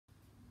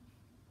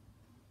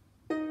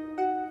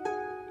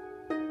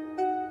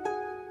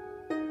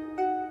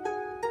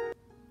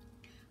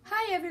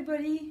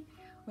everybody,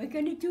 we're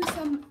going to do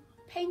some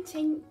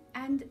painting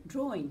and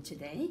drawing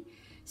today.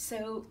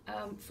 So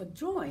for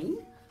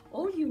drawing,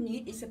 all you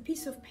need is a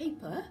piece of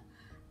paper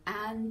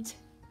and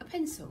a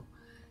pencil,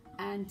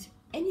 and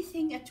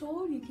anything at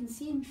all you can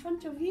see in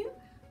front of you,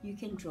 you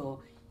can draw.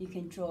 You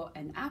can draw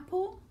an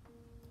apple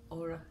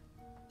or a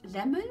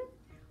lemon,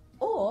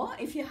 or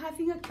if you're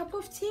having a cup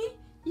of tea,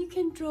 you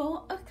can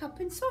draw a cup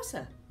and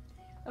saucer.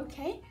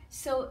 Okay,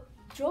 so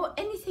draw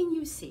anything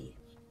you see.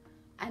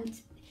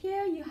 And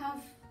here you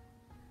have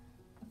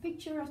a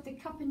picture of the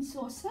cup and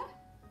saucer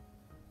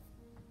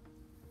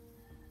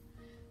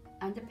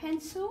and a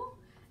pencil,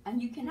 and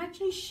you can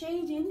actually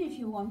shade in if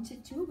you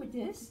wanted to with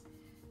this.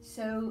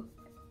 So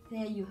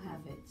there you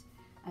have it,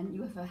 and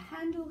you have a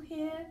handle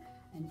here,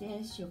 and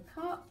there's your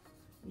cup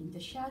in the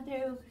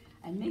shadow.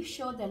 And make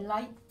sure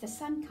the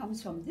sun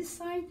comes from this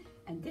side,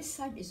 and this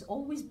side is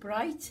always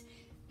bright,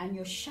 and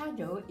your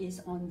shadow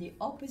is on the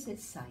opposite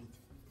side.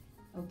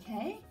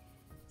 Okay,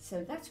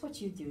 so that's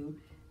what you do.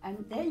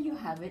 And there you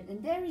have it,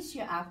 and there is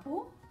your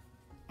apple,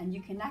 and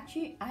you can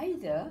actually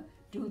either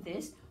do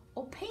this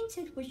or paint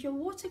it with your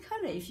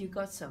watercolor if you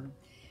got some.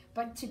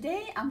 But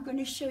today I'm going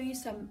to show you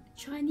some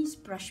Chinese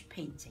brush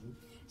painting.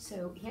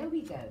 So here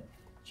we go,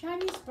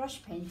 Chinese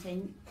brush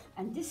painting,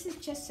 and this is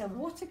just a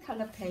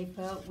watercolor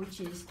paper,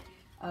 which is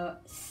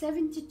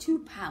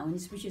 72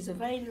 pounds, which is a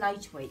very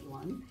lightweight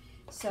one.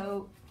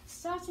 So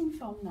starting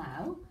from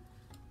now,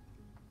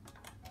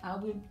 I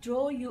will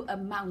draw you a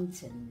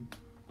mountain,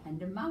 and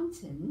the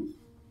mountain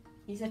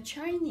is a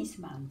Chinese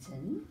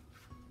mountain.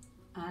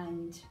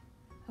 And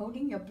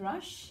holding your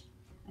brush,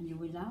 and you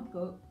will now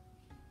go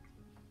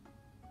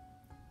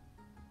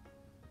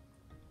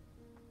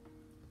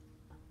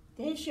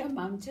there's your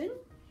mountain,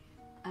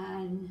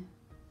 and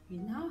you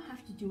now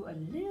have to do a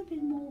little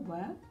bit more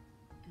work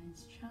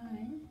and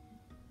try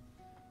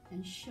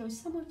and show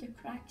some of the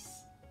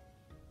cracks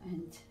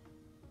and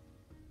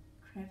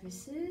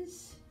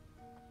crevices.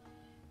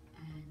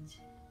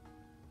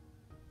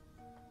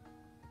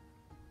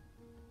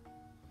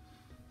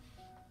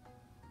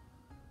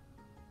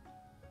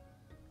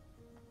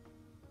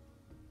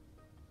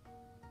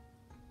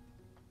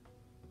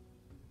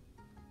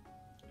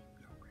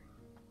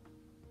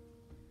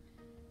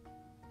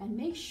 And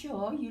make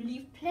sure you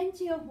leave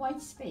plenty of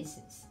white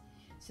spaces.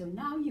 So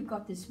now you've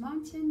got this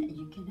mountain, and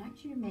you can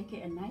actually make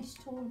it a nice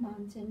tall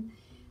mountain.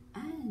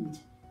 And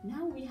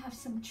now we have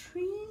some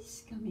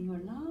trees coming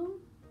along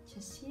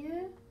just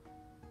here.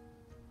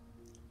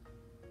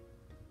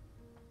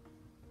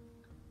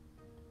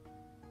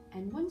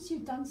 And once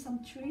you've done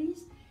some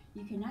trees,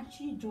 you can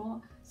actually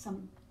draw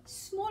some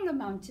smaller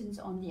mountains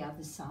on the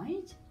other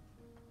side.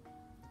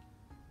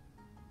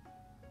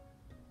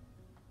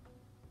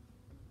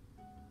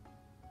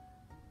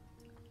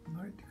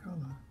 Light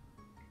color.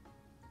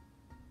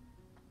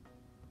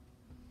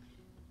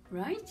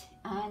 Right,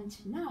 and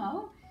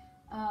now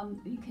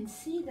you can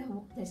see that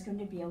there's going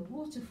to be a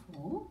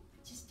waterfall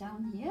just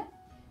down here.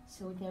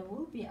 So there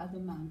will be other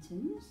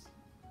mountains.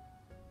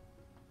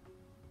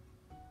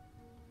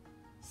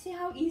 See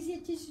how easy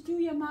it is to do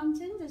your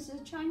mountain? This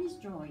is a Chinese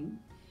drawing,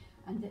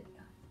 and the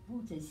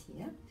water's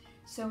here.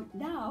 So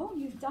now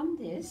you've done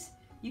this,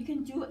 you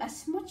can do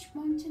as much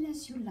mountain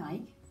as you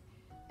like,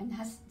 and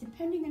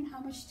depending on how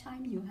much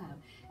time you have.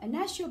 And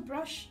as your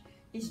brush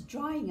is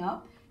drying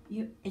up,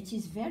 it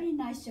is very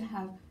nice to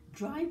have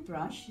dry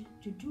brush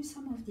to do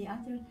some of the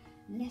other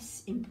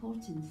less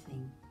important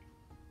thing.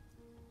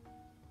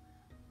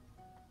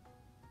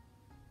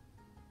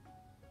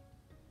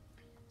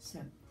 So,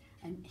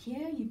 and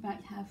here you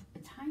might have a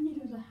tiny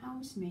little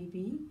house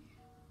maybe.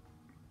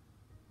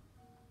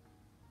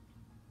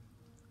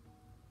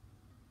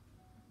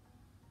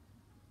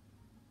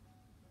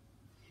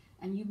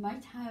 And you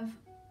might have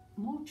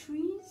more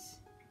trees.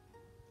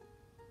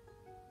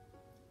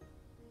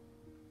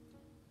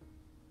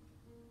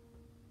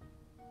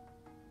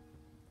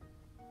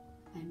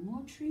 And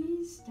more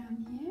trees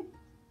down here.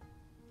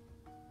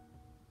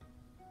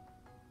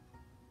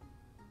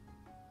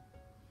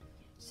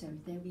 So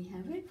there we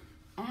have it.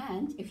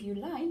 And if you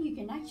like, you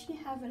can actually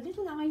have a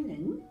little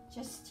island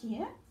just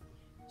here.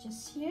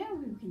 Just here,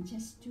 we can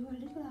just do a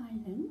little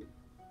island.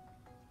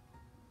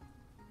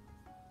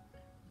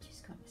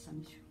 Just got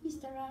some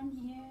trees around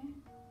here.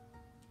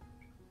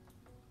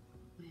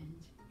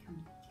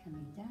 And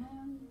coming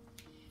down.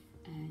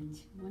 And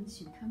once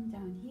you come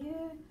down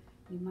here,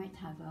 you might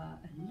have a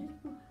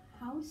little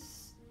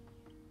house.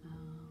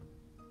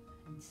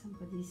 And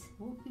somebody's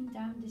walking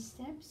down the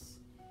steps.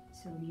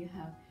 So you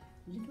have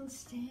little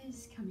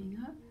stairs coming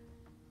up.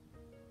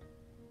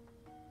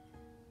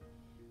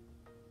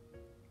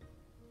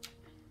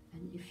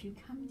 And if you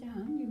come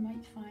down, you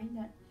might find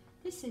that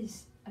this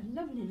is a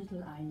lovely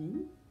little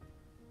island.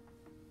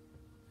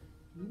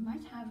 You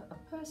might have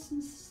a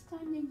person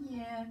standing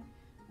here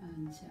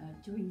and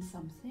doing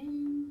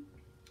something,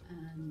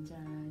 and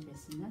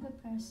there's another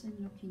person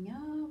looking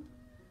up,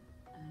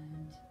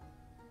 and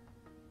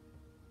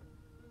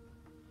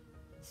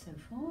so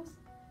forth.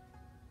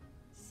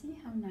 See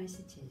how nice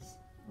it is.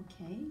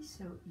 Okay,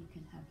 so you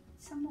can have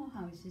some more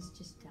houses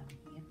just down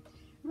here.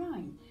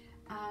 Right,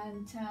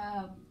 and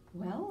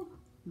well,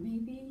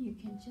 maybe you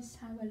can just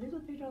have a little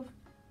bit of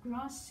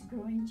grass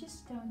growing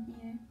just down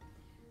here.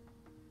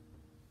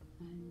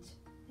 And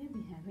there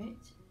we have it.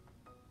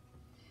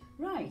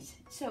 Right,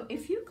 so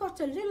if you've got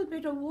a little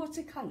bit of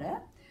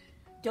watercolor,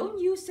 don't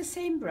use the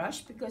same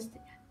brush because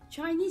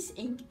Chinese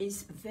ink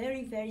is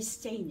very, very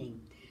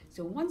staining.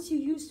 So once you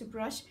use the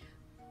brush,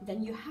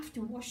 then you have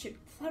to wash it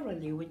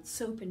thoroughly with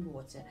soap and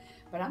water.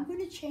 But I'm going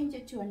to change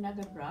it to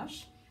another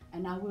brush,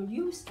 and I will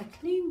use a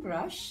clean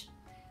brush,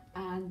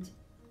 and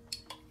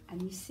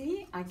you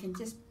see I can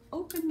just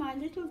open my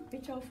little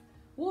bit of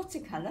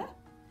watercolor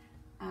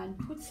and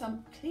put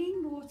some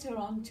clean water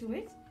onto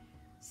it,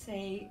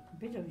 say a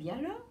bit of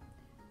yellow,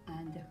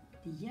 and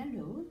the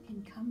yellow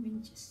can come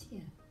in just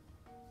here.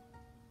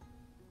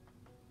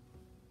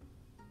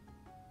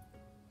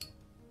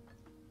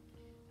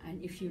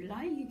 And if you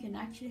like, you can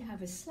actually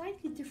have a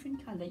slightly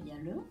different color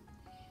yellow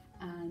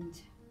and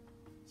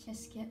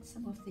just get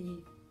some of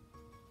the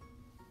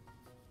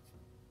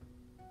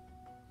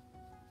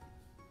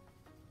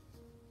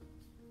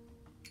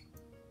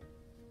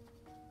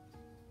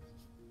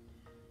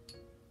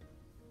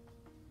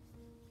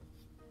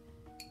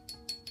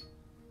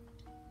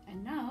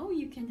and now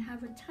you can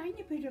have a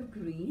tiny bit of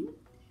green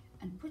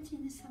and put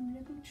in some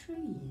little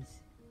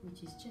trees,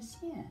 which is just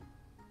here.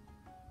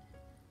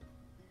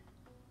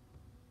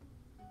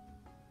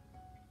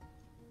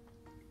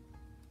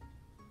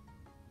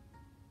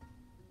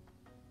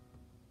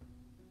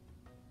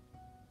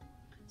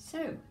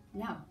 So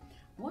now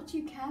what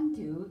you can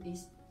do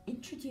is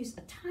introduce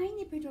a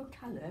tiny bit of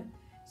color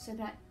so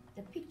that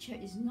the picture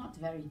is not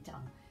very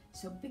dull.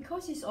 So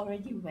because it's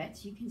already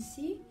wet, you can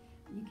see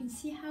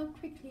how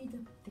quickly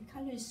the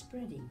color is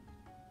spreading.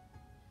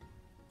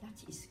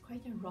 That is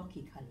quite a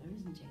rocky color,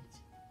 isn't it?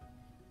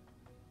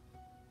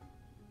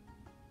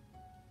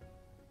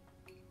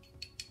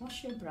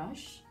 Wash your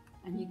brush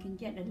and you can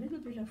get a little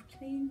bit of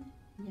clean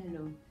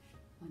yellow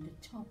on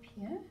the top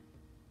here.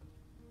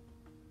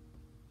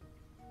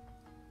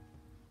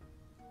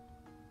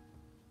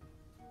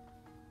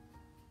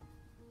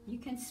 You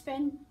can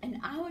spend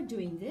an hour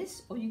doing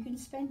this, or you can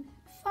spend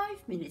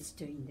 5 minutes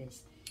doing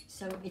this.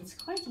 So it's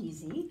quite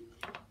easy.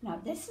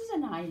 Now this is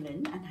an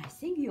island, and I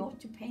think you ought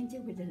to paint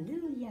it with a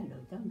little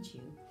yellow, don't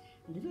you?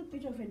 A little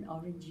bit of an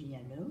orangey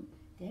yellow.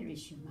 There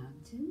is your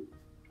mountain.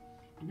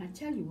 And I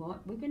tell you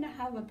what, we're going to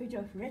have a bit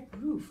of red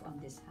roof on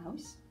this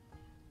house,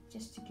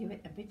 just to give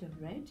it a bit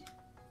of red.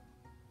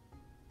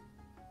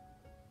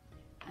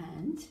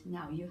 And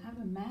now you have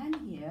a man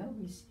here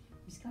who's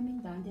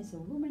coming down. There's a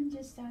woman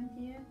just down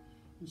here.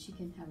 And she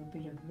can have a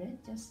bit of red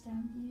just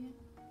down here,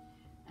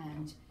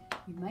 and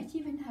you might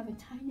even have a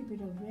tiny bit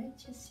of red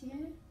just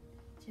here,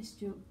 just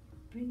to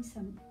bring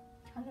some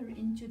color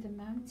into the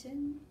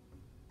mountain.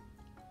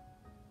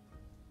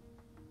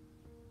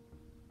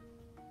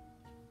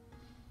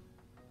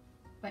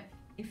 But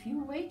if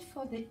you wait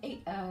for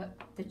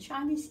the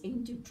Chinese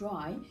ink to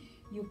dry,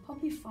 you'll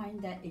probably find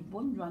that it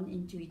won't run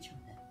into each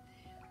other.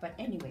 But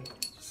anyway,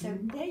 so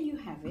there you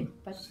have it.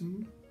 But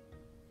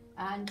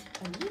and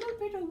a little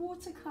bit of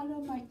watercolor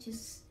might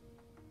just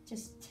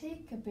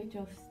take a bit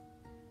of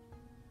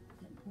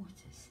the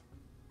waters.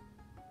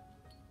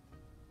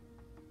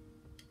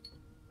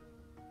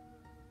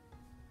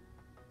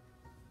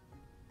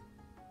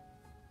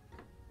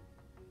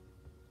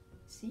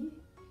 See,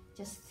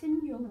 just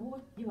thin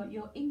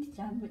your ink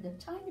down with a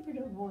tiny bit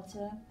of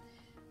water,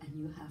 and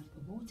you have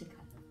a watercolor.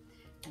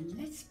 And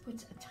let's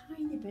put a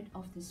tiny bit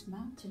of this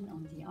mountain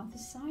on the other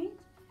side.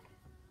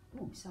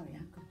 Oh, sorry,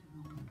 I've got the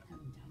wrong one,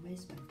 haven't I?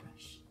 Where's my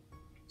brush?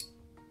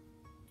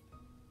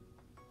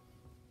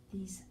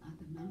 These are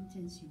the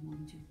mountains you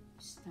want to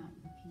start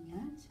looking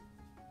at.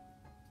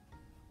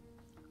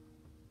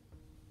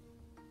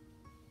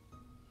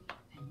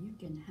 And you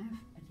can have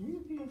a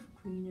little bit of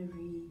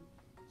greenery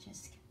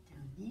just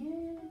down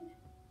here.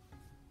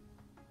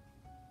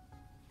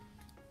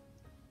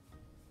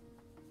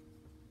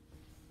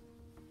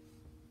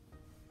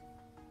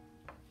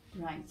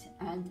 Right,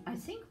 and I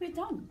think we're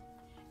done.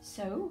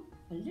 So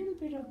a little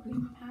bit of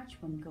green patch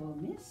won't go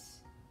amiss.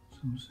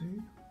 Some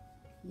seed.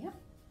 Yep.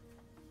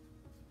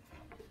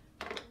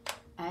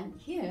 And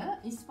here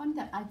is one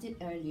that I did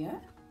earlier.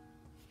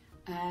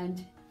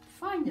 And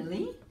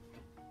finally,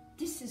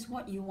 this is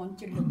what you want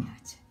to look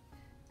at.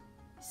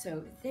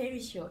 So there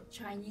is your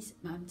Chinese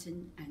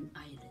mountain and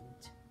island.